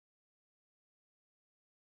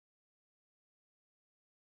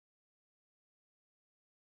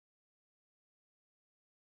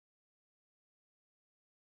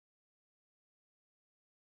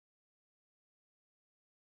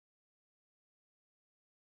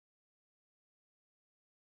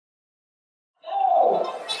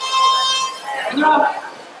No.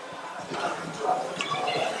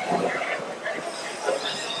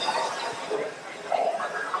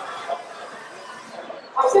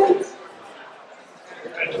 Seconds.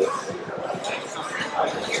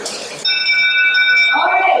 All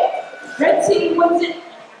right, red team wins it.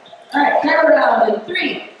 All right, count around in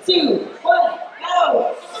 3, 2, 1,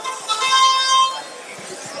 go.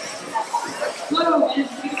 Blue is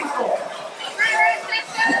beautiful.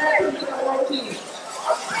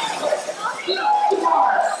 Two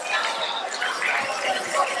more.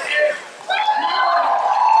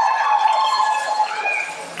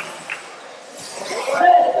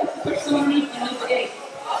 Red, push the money and leave the gate.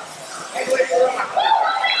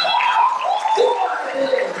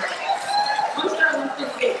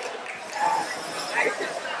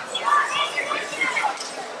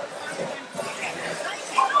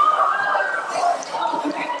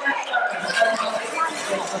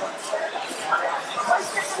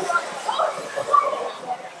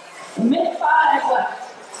 Minute 5 left.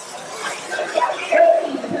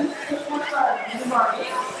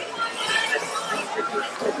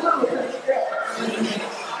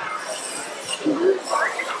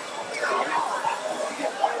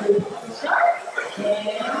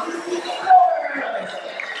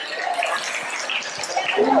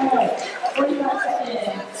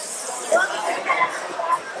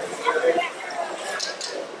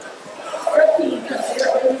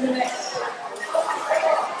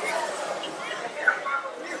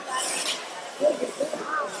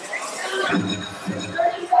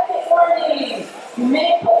 You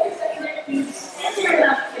may put your secondary foods if you're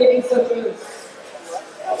not getting so good.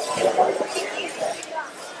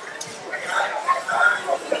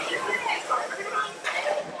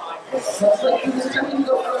 Looks like you're starting to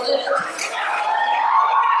go for a lift.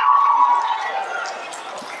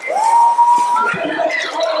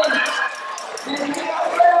 And we are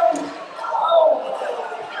around. Oh,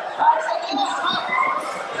 5 seconds.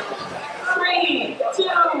 3, 2,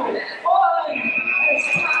 1. It's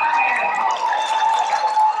time.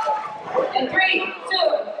 And 3, 2,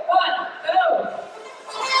 1, go!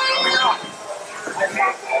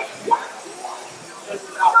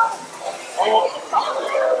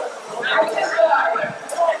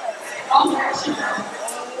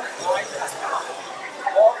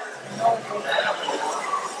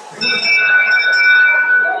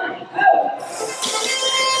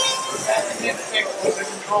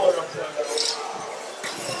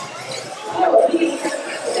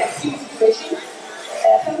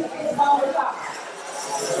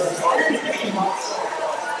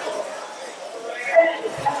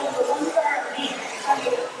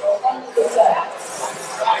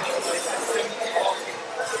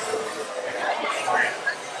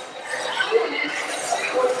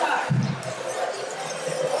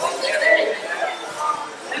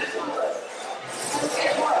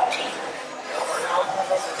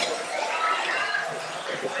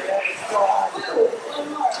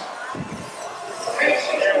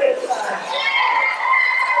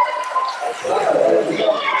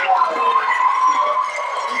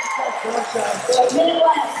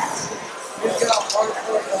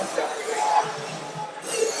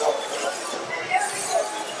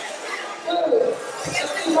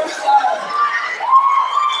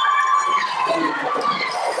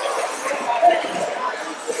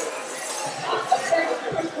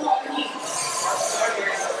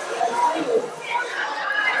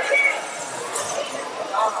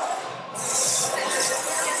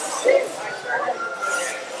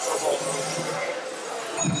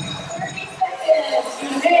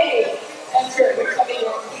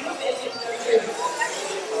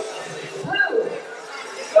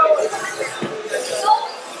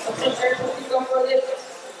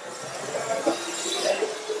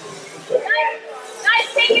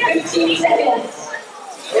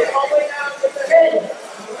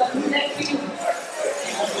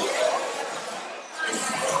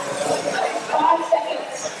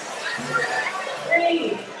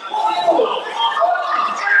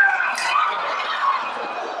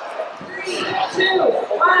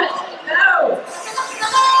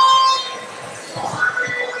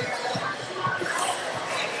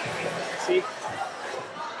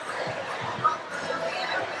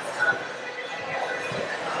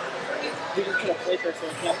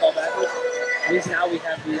 At least now we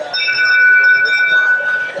have the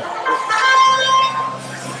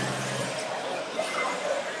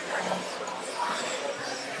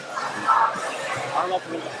I don't know if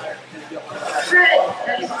we're going to hire. Red,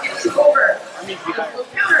 that is over. I mean, be higher.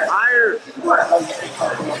 Higher.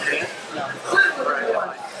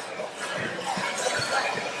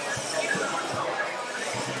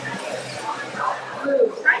 Blue,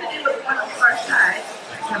 trying to do a final crush.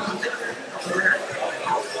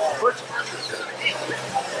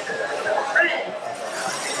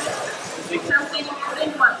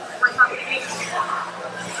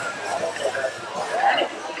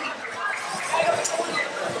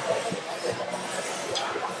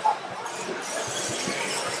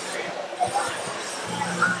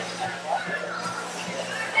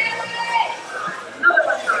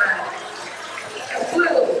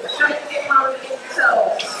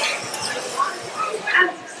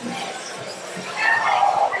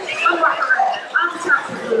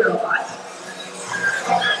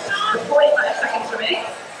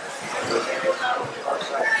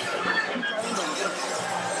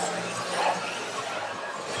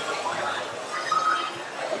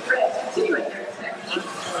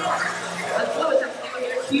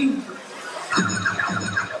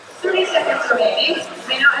 remaining.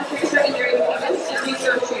 May not enter your secondary movements, simply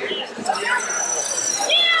go to your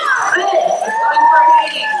Red, going for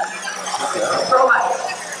hanging. Throw up.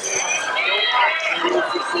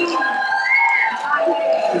 16.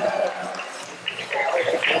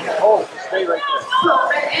 Oh, stay right there. So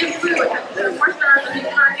red and blue have 4 stars on the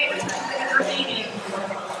target remaining.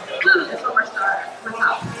 Blue is 4 stars. We're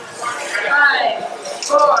top. 5,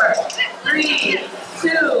 4, 3, 2,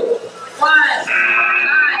 1.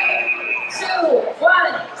 9, 2,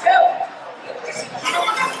 1, go.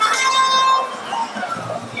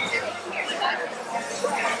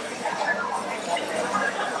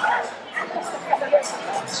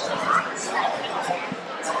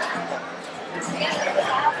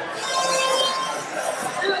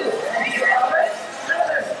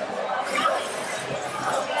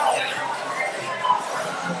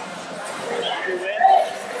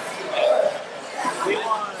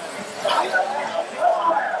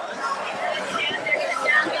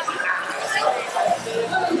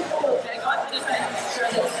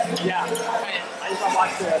 Yeah, I just want to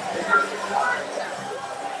watch the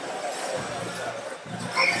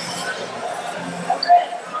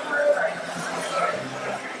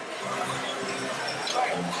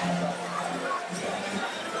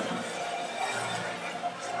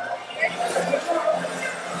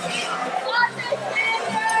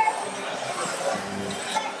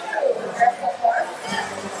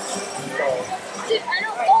Dude, I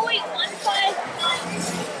don't always 1-5.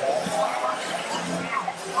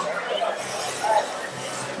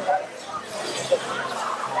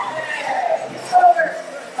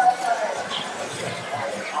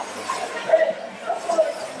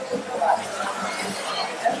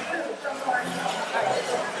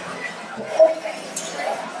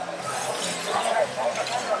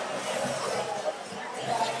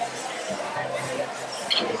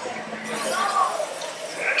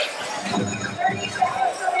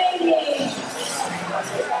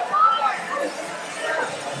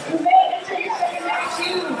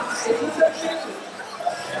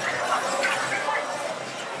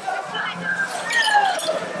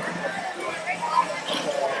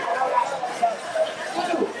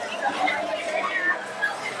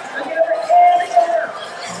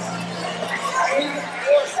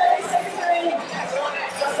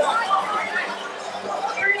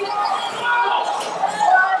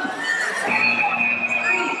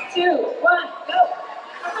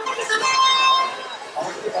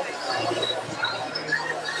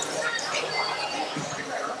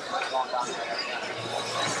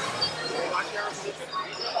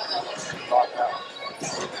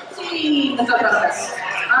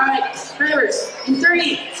 Alright, drivers, in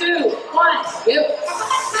 3, 2, 1, yep.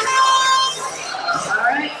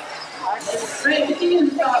 Alright. Ready, continue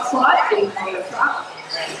to slot, getting to the top.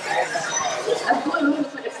 That's blue,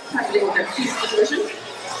 looks like it's trying to deal with their key situation.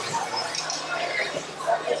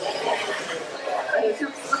 Ready,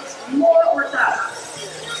 looks more or top.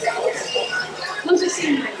 Blue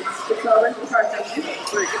 16 minutes, it's over, the car section.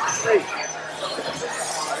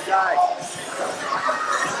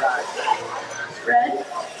 Red,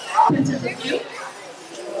 Princess with you.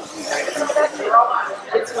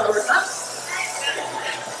 It's lower up.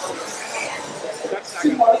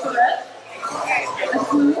 2 more for red. That's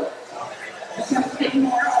blue. Attempt to take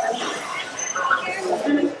more underneath.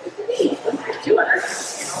 And it's 200.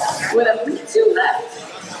 With a 2 left.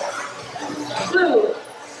 Blue.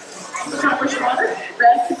 Top for water.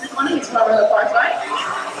 Red, 220. It's lower on the far side.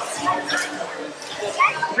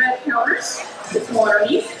 Red counters. It's more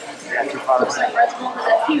underneath. Looks like red's going for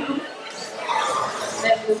that cube.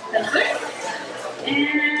 Then blue pencil.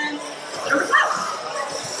 And over top.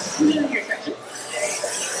 Continue your section.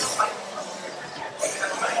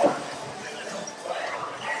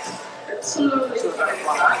 Slowly.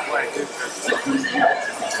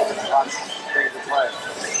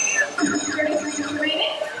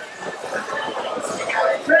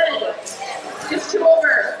 Red. It's 2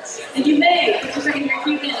 over. And you may put your secondary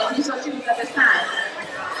cube in and you so choose at this time.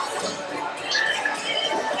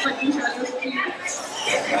 But you should this cube.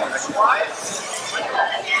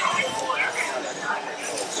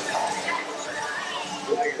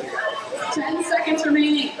 10 seconds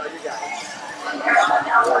remaining. 5,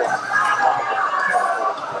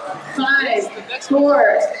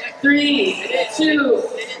 4, 3, 2,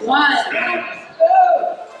 1.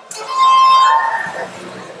 Go!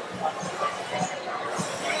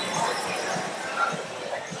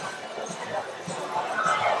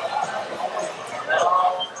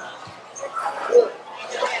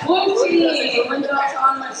 Blue team, wins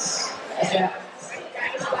autonomous. Yeah.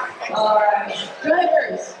 All right,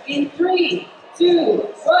 drivers in 3, 2,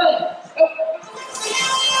 1, go.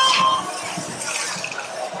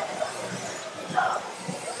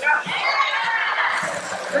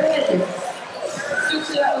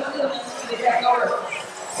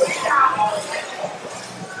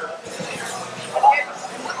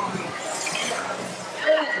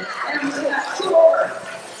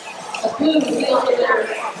 Blue deals with their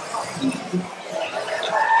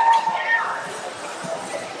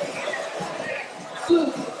blue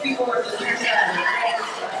keyboard is your side.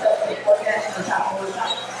 Keyboard dash on the top over the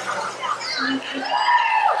top.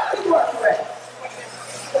 Keyboard correct.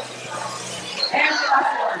 And the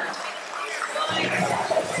last one.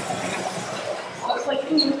 Looks like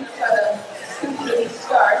blue is going to try to consider these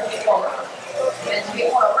stars to get lower. And to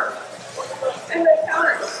get lower. And then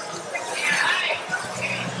counters.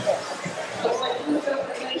 Looks like blue's going to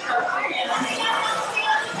finish our second.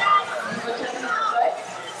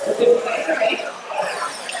 A good play for me.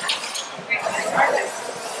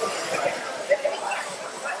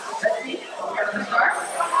 Let's see. We're going to start.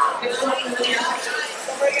 Good one for the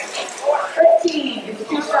 13. It's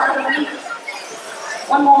 2 stars for me.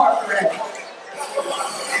 One more for red.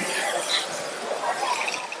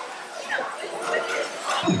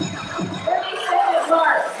 37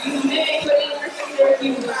 mark. You may put in your finger if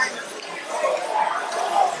you want.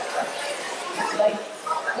 Like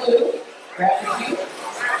blue. Grab your cue.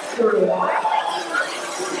 Through.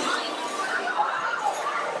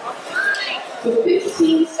 With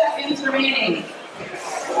 15 seconds remaining.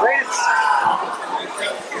 Red starts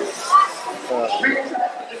with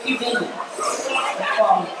a few minutes.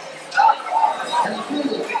 And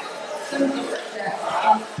blue.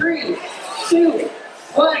 And 3, 2,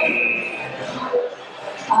 1.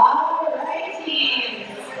 All right, teams.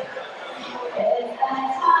 It's that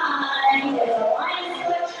time. It's a line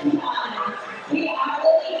selection time. We are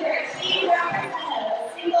looking for a team representative, a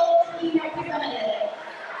single team representative.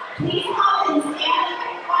 Please come and stand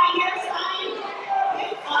by your sign.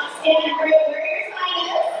 Stand where your sign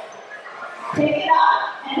is. Pick it up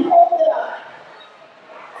and hold it up.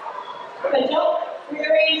 But don't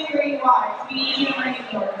rearrange where you are. We need you to bring it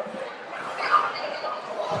forward.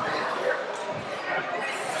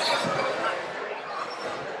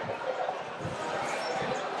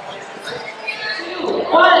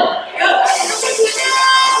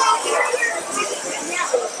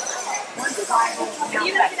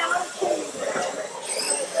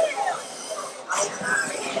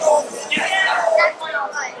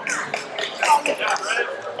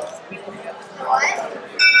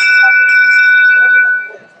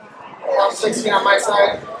 Well, 16 on my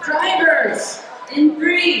side. Drivers, in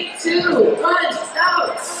 3, 2, 1,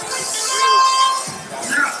 stop.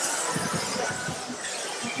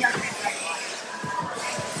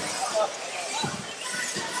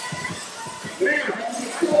 Red, and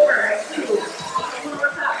 4, 2, 1 more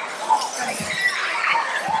time.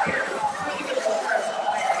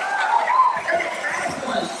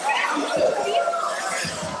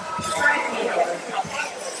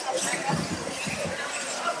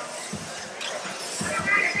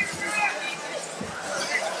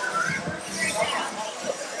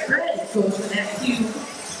 Goes to that cue.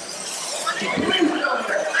 Blends it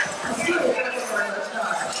over. And blue goes over the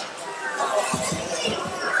star.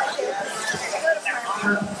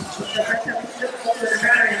 The first time we flip over the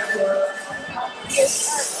battery for.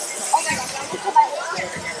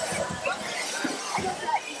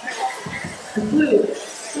 The blue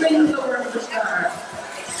swings over the star.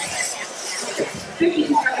 50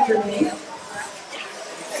 seconds remain.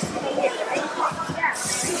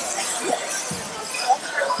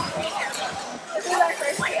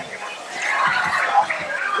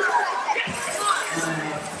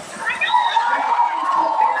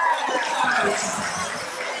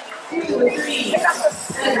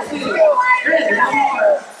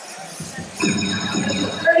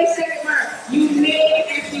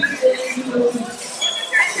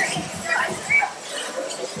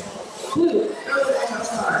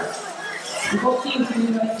 Both teams can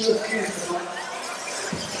do that to experience.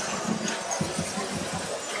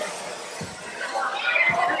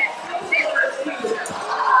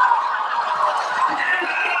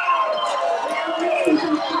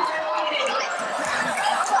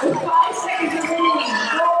 With 5 seconds remaining,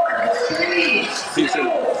 4, 3, 2,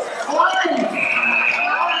 1.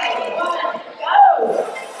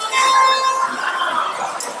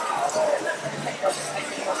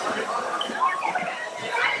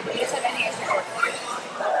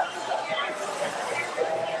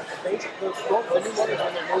 Go! The new motors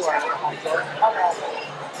on the new are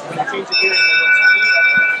when you change the gear and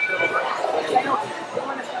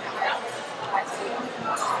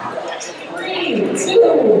Three, 2,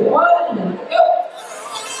 1, go!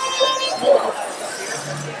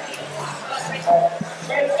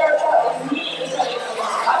 Red starts out immediately trying to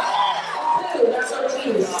go blue, that's our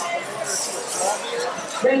two.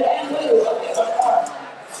 Red and blue, okay, so far.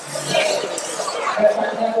 Red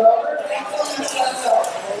starts to go over, and blue starts up.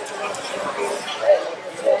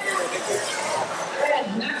 Red,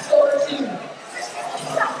 next over to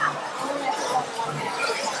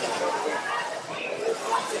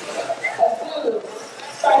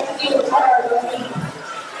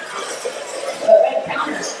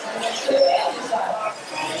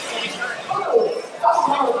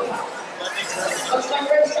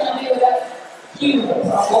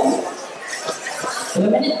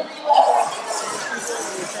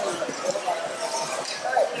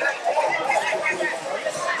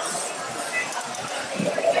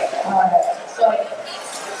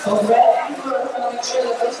So red and blue are going to make sure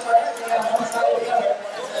that those stripes stay on one side or the other.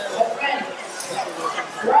 So red,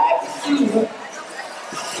 drag the cube.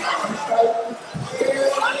 And stripe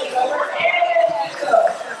here on the other, and let go.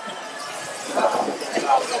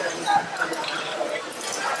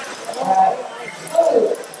 Alright.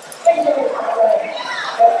 Blue. Take it over red.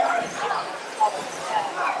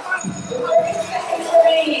 The 30 seconds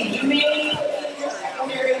remaining. You may put in your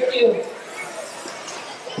secondary cube.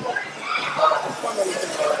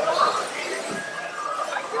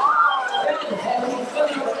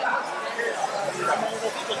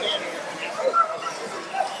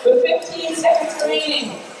 15 seconds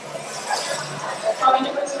remaining. Trying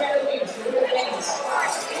to prepare the use.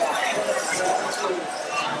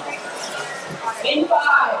 In 5,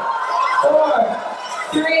 4,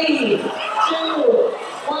 3, 2,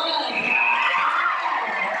 1.